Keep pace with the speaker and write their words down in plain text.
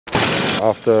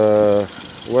After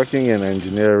working in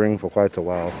engineering for quite a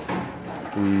while,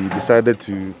 we decided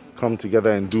to come together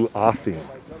and do our thing.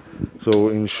 So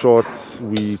in short,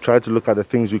 we tried to look at the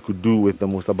things we could do with the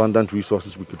most abundant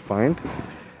resources we could find.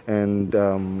 And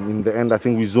in the end, I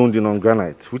think we zoned in on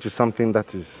granite, which is something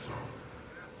that is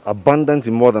abundant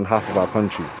in more than half of our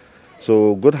country.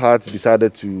 So Good Hearts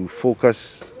decided to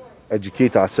focus,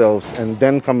 educate ourselves, and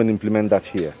then come and implement that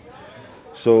here.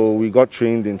 So we got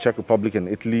trained in Czech Republic and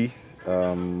Italy.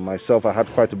 Myself, I had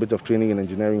quite a bit of training in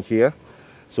engineering here.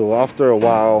 So after a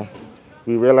while,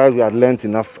 we realized we had learned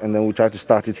enough, and then we tried to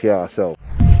start it here ourselves.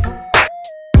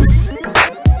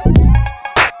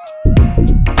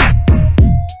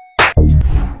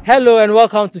 Hello and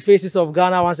welcome to Faces of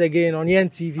Ghana once again on YEN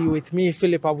TV with me,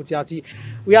 Philip Abutiati.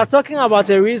 We are talking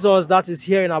about a resource that is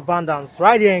here in abundance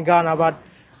right here in Ghana, but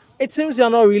it seems we are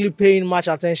not really paying much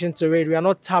attention to it. We are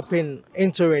not tapping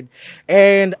into it.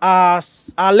 And our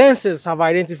lenses have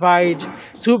identified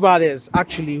two brothers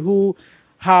actually who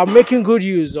are making good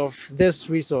use of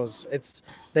this resource. It's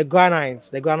the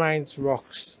granite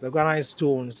rocks, the granite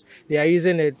stones. They are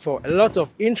using it for a lot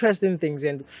of interesting things,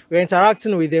 and we're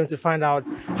interacting with them to find out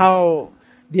how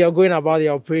they are going about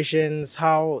their operations,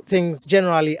 how things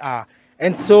generally are.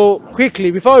 And so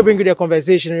quickly, before we bring you the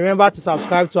conversation, remember to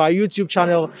subscribe to our YouTube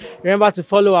channel. Remember to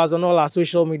follow us on all our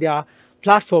social media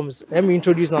platforms. Let me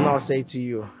introduce Nana Say to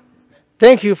you.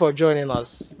 Thank you for joining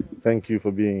us. Thank you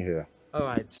for being here. All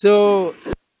right, so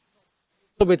a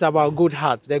little bit about Good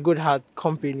Heart, the Good Heart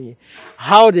company.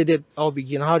 How did it all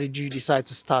begin? How did you decide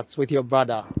to start with your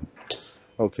brother?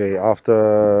 Okay,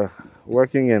 after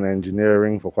working in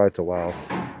engineering for quite a while,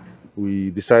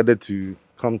 we decided to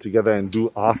come together and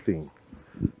do our thing.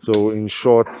 So in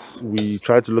short, we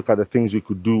tried to look at the things we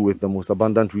could do with the most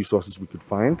abundant resources we could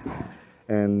find.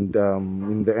 And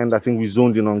in the end, I think we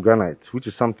zoned in on granite, which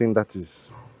is something that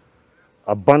is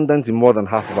abundant in more than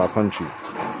half of our country.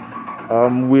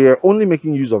 We're only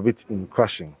making use of it in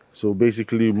crushing. So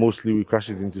basically, mostly we crush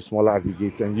it into smaller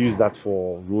aggregates and use that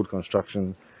for road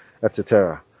construction,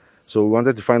 etc. So we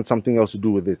wanted to find something else to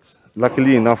do with it.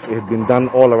 Luckily enough, it had been done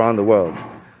all around the world.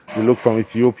 We looked from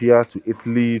Ethiopia to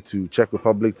Italy to Czech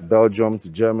Republic to Belgium to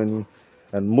Germany,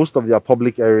 and most of their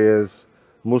public areas,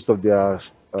 most of their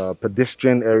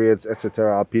pedestrian areas,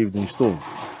 etc., are paved in stone.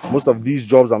 Most of these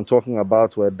jobs I'm talking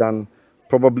about were done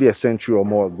probably a century or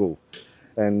more ago.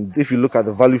 And if you look at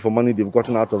the value for money they've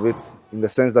gotten out of it, in the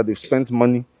sense that they've spent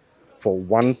money for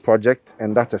one project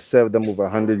and that has served them over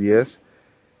 100 years,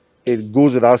 it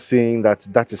goes without saying that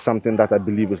that is something that I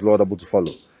believe is laudable to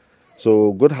follow.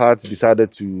 So Good Hearts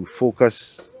decided to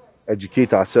focus,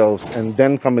 educate ourselves, and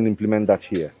then come and implement that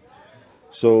here.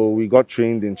 So we got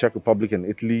trained in Czech Republic and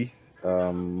Italy.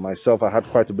 Myself, I had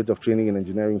quite a bit of training in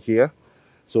engineering here.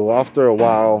 So after a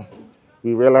while,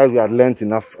 we realized we had learned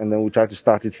enough, and then we tried to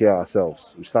start it here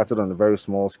ourselves. We started on a very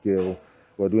small scale.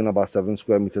 We're doing about 7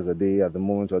 square meters a day. At the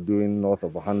moment, we're doing north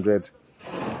of 100.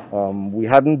 We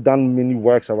hadn't done many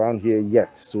works around here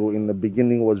yet, so in the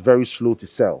beginning, it was very slow to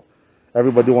sell.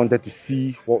 Everybody wanted to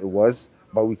see what it was,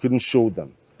 but we couldn't show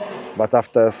them. But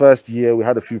after the first year, we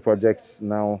had a few projects.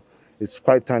 Now it's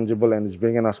quite tangible and it's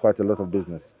bringing us quite a lot of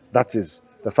business. That is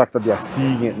the fact that they are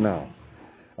seeing it now.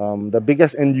 The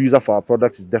biggest end user for our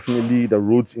product is definitely the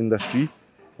roads industry.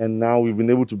 And now we've been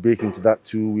able to break into that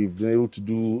too. We've been able to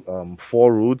do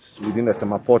 4 roads within the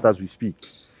Tema Port as we speak.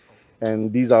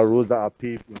 And these are roads that are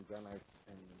paved in granite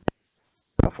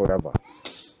and forever.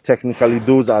 Technically,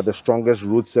 those are the strongest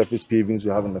road surface pavings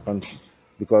we have in the country,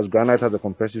 because granite has a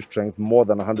compressive strength more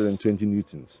than 120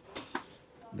 newtons.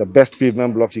 The best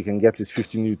pavement blocks you can get is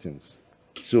 50 newtons.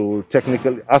 So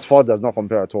technically, asphalt does not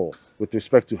compare at all with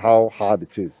respect to how hard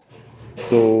it is.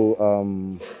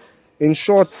 So in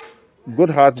short,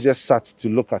 Good Hearts just sat to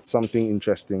look at something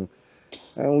interesting,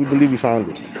 and we believe we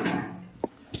found it.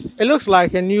 It looks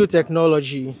like a new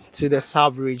technology to the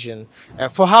sub-region.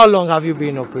 For how long have you been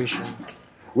in operation?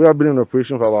 We have been in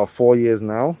operation for about 4 years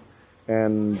now,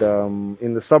 and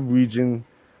in the sub-region,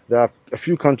 there are a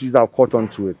few countries that have caught on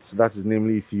to it. That is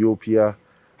namely Ethiopia,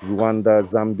 Rwanda,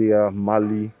 Zambia,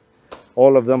 Mali.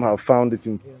 All of them have found it.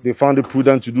 They found it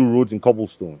prudent to do roads in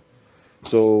cobblestone.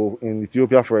 So in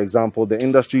Ethiopia, for example, the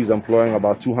industry is employing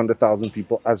about 200,000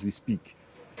 people as we speak,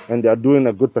 and they are doing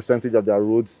a good percentage of their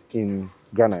roads in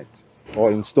granite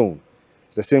or in stone.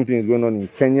 The same thing is going on in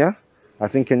Kenya. I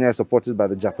think Kenya is supported by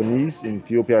the Japanese. In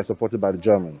Ethiopia, is supported by the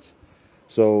Germans.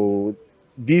 So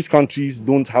these countries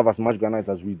don't have as much granite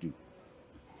as we do,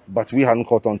 but we haven't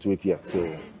caught on to it yet.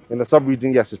 So In the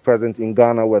sub-region, yes, it's present. In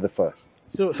Ghana, we're the first.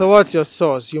 So what's your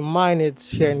source? You mine it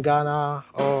here in Ghana,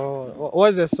 or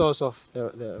what's the source of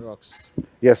the rocks?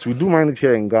 Yes, we do mine it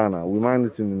here in Ghana. We mine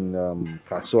it in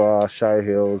Kaswa, Shire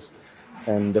Hills,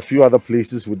 and a few other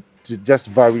places with just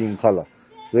vary in color.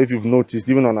 So if you've noticed,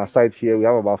 even on our site here, we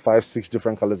have about 5, 6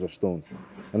 different colors of stone.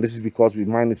 And this is because we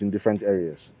mine it in different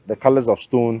areas. The colors of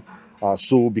stone are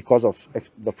so because of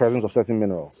the presence of certain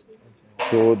minerals.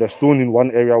 So the stone in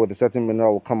one area with a certain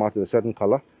mineral will come out with a certain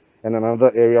color, and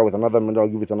another area with another mineral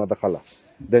will give it another color.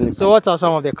 Then So what are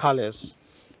some of the colors?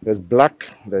 there's black,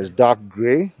 there's dark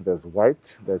gray, there's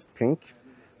white, there's pink,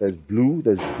 there's blue,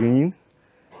 there's green,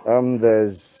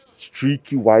 there's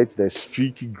streaky white, there's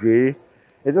streaky gray.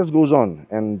 It just goes on.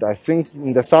 And I think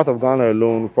in the south of Ghana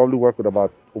alone, we probably work with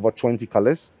about over 20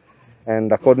 colors.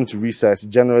 And according to research,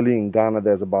 generally in Ghana,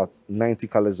 there's about 90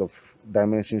 colors of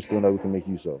dimension stone that we can make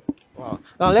use of. Wow.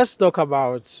 Now let's talk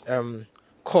about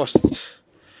costs.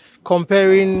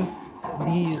 Comparing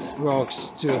these rocks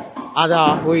to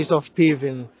other ways of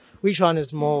paving, which one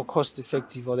is more cost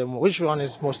effective, or which one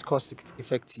is most cost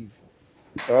effective?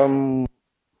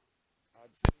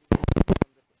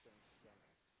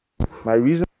 My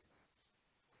reason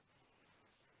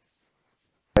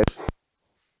is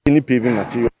any paving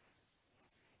material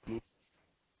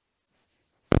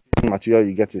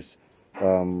you get is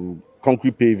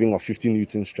concrete paving of 50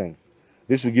 Newton strength.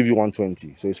 This will give you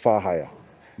 120, so it's far higher.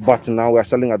 But now we're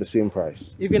selling at the same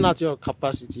price. Even at your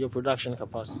capacity, your production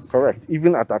capacity. Correct,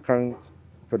 even at our current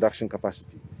production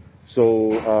capacity.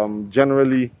 So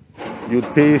generally,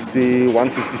 you'd pay, say,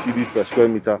 150 cedis per square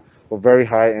meter for very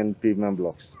high-end pavement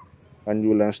blocks. And you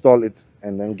will install it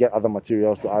and then get other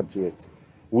materials to add to it.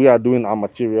 We are doing our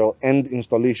material and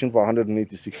installation for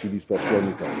 186 cedis per square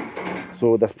meter.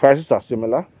 So the prices are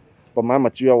similar, but my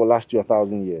material will last you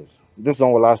 1,000 years. This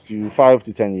one will last you 5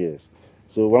 to 10 years.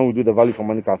 So when we do the value for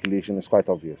money calculation, it's quite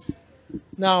obvious.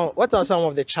 Now, what are some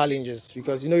of the challenges?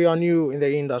 Because you're new in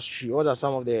the industry. What are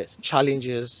some of the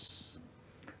challenges?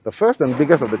 The first and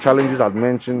biggest of the challenges I'd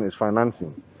mention is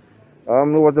financing.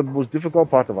 It was the most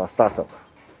difficult part of our startup.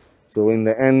 So in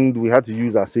the end, we had to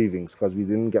use our savings because we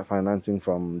didn't get financing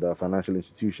from the financial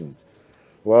institutions.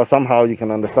 Well, somehow you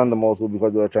can understand them also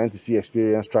because they were trying to see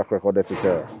experience, track record,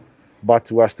 etc.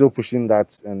 But we are still pushing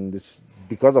that, and it's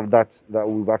because of that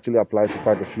we've actually applied to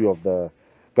quite a few of the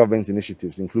government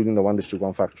initiatives, including the One District,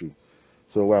 One Factory.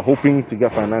 So we're hoping to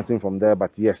get financing from there,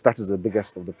 but yes, that is the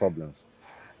biggest of the problems.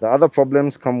 The other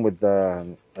problems come with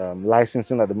the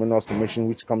licensing at the Minerals Commission,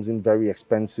 which comes in very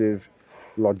expensive,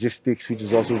 logistics, which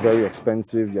is also very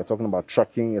expensive. You're talking about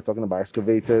trucking, you're talking about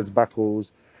excavators,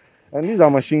 backhoes, and these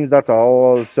are machines that are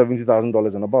all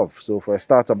 $70,000 and above. So for a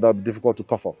startup, that would be difficult to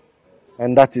cough up.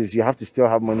 And that is, you have to still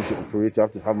have money to operate, you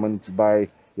have to have money to buy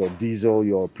your diesel,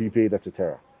 your prepaid,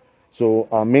 etc. So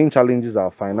our main challenges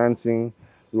are financing,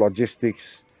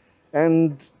 logistics,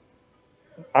 and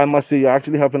I must say you're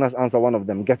actually helping us answer one of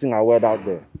them, getting our word out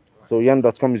there. So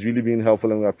YEN.com is really being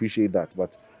helpful, and we appreciate that.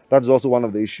 But that's also one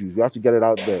of the issues. We have to get it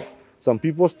out there. Some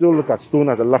people still look at stone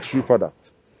as a luxury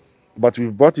product, but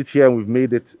we've brought it here and we've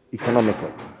made it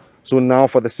economical. So now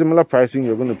for the similar pricing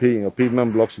you're going to pay in your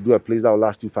pavement blocks to do a place that will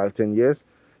last you 5, 10 years,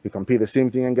 you can pay the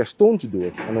same thing and get stone to do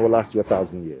it, and it will last you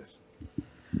 1,000 years.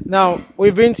 Now,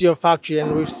 we've been to your factory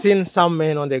and we've seen some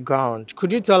men on the ground.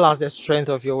 Could you tell us the strength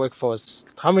of your workforce?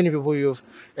 How many people you've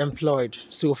employed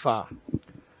so far?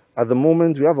 At the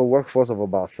moment, we have a workforce of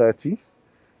about 30.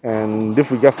 And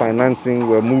if we get financing,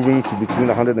 we're moving to between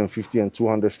 150 and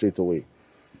 200 straight away.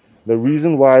 The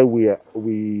reason why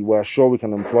we were sure we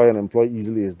can employ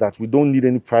easily is that we don't need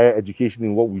any prior education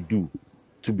in what we do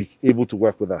to be able to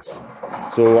work with us.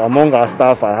 So among our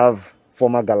staff, I have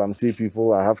former Galamsey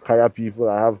people, I have Kaya people,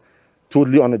 I have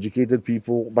totally uneducated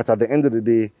people, but at the end of the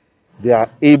day, they are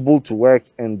able to work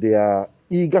and they are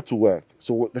eager to work.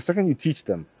 So the second you teach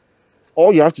them,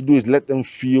 all you have to do is let them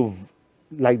feel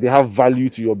like they have value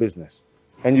to your business,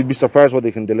 and you'd be surprised what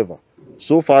they can deliver.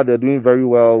 So far, they're doing very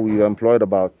well. We've employed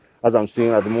about, as I'm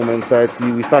saying at the moment,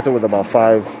 30. We started with about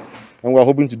 5, and we're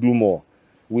hoping to do more.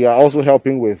 We are also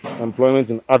helping with employment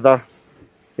in other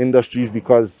industries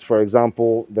because, for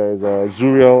example, there's a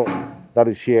Zuriel that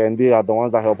is here, and they are the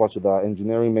ones that help us with our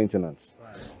engineering maintenance.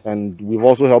 And we've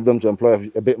also helped them to employ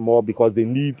a bit more because they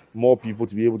need more people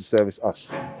to be able to service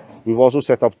us. We've also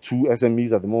set up 2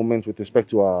 SMEs at the moment with respect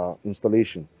to our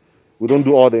installation. We don't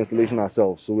do all the installation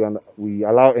ourselves, so we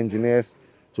allow engineers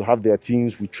to have their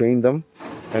teams, we train them,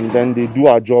 and then they do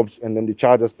our jobs, and then they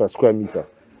charge us per square meter.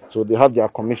 So they have their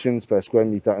commissions per square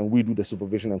meter, and we do the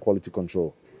supervision and quality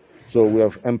control. So we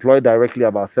have employed directly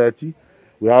about 30.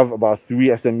 We have about 3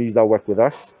 SMEs that work with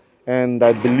us, And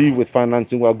I believe with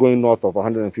financing, we're going north of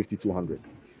 150, 200.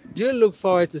 Do you look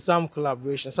forward to some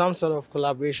collaboration, some sort of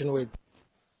collaboration with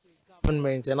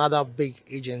government and other big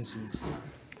agencies?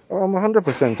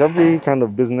 100%. Every kind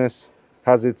of business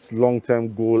has its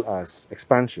long-term goal as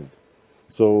expansion.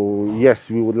 So yes,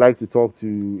 we would like to talk to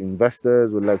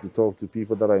investors, we'd like to talk to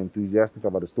people that are enthusiastic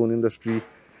about the stone industry,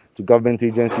 to government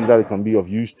agencies that it can be of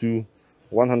use to.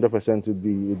 100%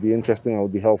 would be interesting and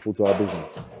would be helpful to our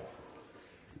business.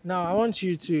 Now, I want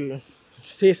you to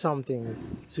say something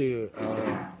to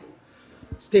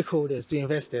stakeholders, to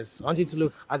investors. I want you to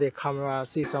look at the camera,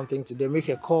 say something to them, make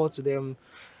a call to them.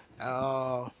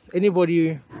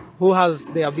 Anybody who has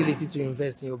the ability to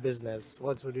invest in your business,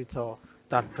 what would you tell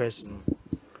that person?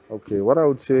 Okay, what I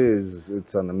would say is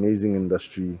it's an amazing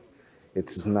industry.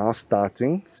 It's now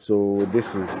starting, so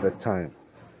this is the time.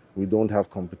 We don't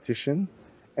have competition,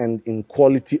 and in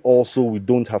quality also we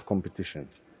don't have competition.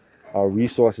 Our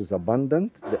resource is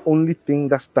abundant. The only thing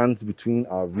that stands between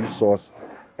our resource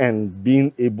and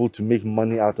being able to make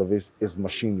money out of it is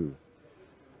machinery.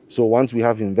 So once we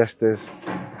have investors,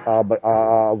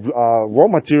 our raw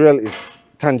material is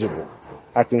tangible.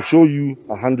 I can show you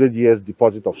 100 years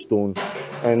deposit of stone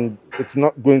and it's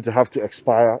not going to have to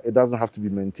expire. It doesn't have to be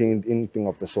maintained, anything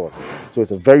of the sort. So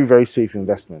it's a very, very safe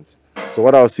investment. So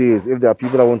what I'll say is if there are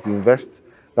people that want to invest,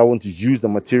 that want to use the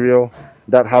material,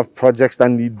 that have projects that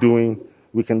need doing,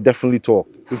 we can definitely talk.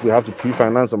 If we have to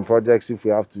pre-finance some projects, if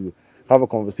we have to have a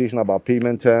conversation about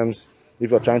payment terms, if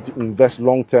you're trying to invest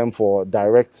long-term for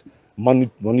direct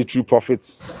monetary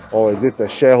profits, or is it a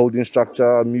shareholding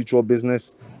structure, mutual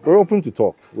business, we're open to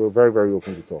talk. We're very, very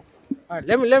open to talk. All right,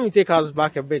 let me take us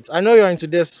back a bit. I know you're into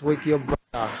this with your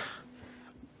brother.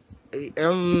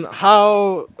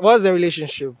 What's the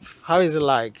relationship? How is it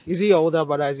like? Is he your older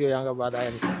brother? Is he your younger brother?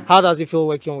 And how does it feel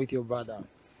working with your brother?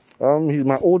 He's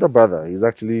my older brother. He's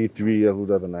actually 3 years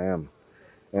older than I am.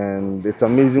 And it's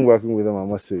amazing working with him, I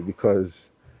must say,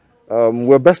 because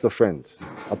we're best of friends,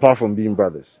 apart from being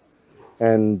brothers.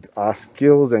 And our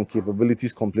skills and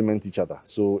capabilities complement each other.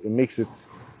 So it makes it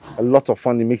a lot of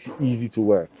fun. It makes it easy to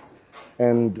work.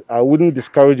 And I wouldn't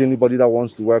discourage anybody that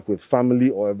wants to work with family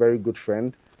or a very good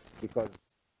friend, because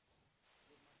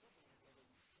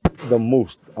it's the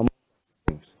most among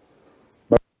things,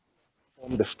 but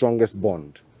form the strongest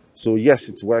bond. So yes,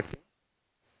 it's working.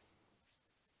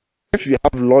 If you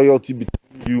have loyalty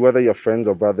between you, whether you're friends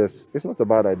or brothers, it's not a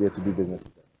bad idea to do business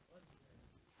together.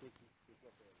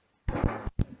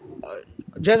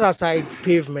 Just aside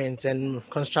pavement and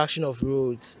construction of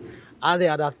roads, are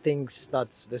there other things that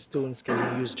the stones can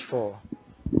be used for?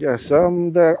 Yes,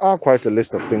 there are quite a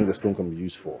list of things the stone can be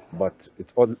used for, but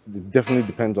it definitely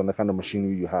depends on the kind of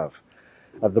machinery you have.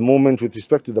 At the moment, with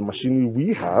respect to the machinery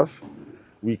we have,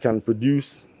 we can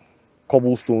produce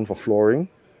cobblestone for flooring,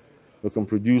 we can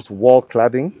produce wall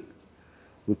cladding,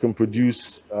 we can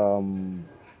produce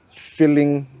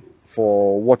filling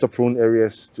for water-prone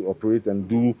areas to operate and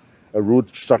do a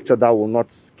road structure that will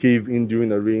not cave in during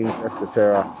the rains,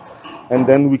 etc. And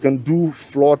then we can do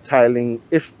floor tiling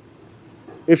if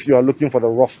you are looking for the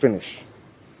rough finish.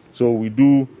 So we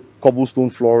do cobblestone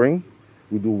flooring,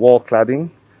 we do wall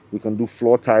cladding, we can do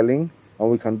floor tiling, and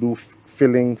we can do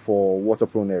filling for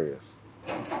water-prone areas.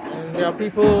 And there are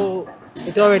people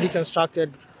with already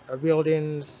constructed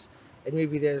buildings, and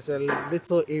maybe there's a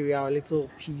little area, a little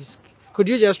piece. Could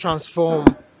you just transform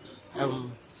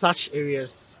such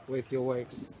areas with your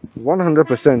works?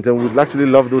 100%, and we'd actually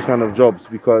love those kind of jobs,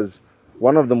 because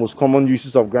one of the most common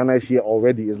uses of granite here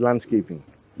already is landscaping.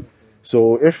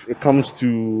 So if it comes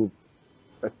to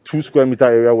a 2 square meter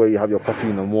area where you have your coffee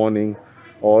in the morning,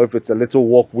 or if it's a little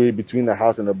walkway between the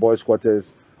house and the boys'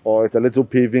 quarters, or it's a little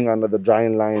paving under the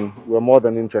drying line, we're more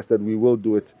than interested. We will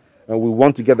do it, and we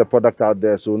want to get the product out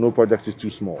there, so no project is too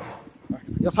small.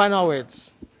 Your final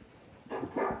words?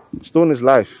 Stone is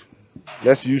life.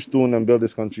 Let's use stone and build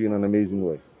this country in an amazing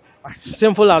way.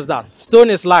 Simple as that.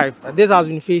 Stone is life. This has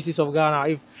been Faces of Ghana.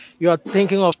 If you are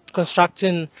thinking of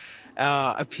constructing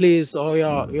a place, or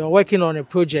you're working on a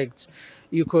project,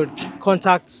 you could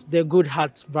contact the Good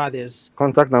Heart Brothers.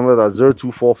 Contact number is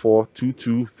 0244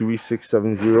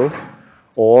 223670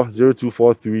 or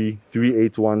 0243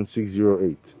 381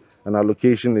 608. And our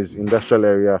location is industrial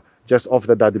area just off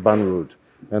the Dadiban Road.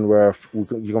 And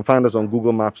you can find us on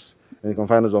Google Maps, and you can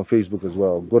find us on Facebook as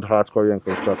well. Good Heart Quarry and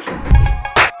Construction.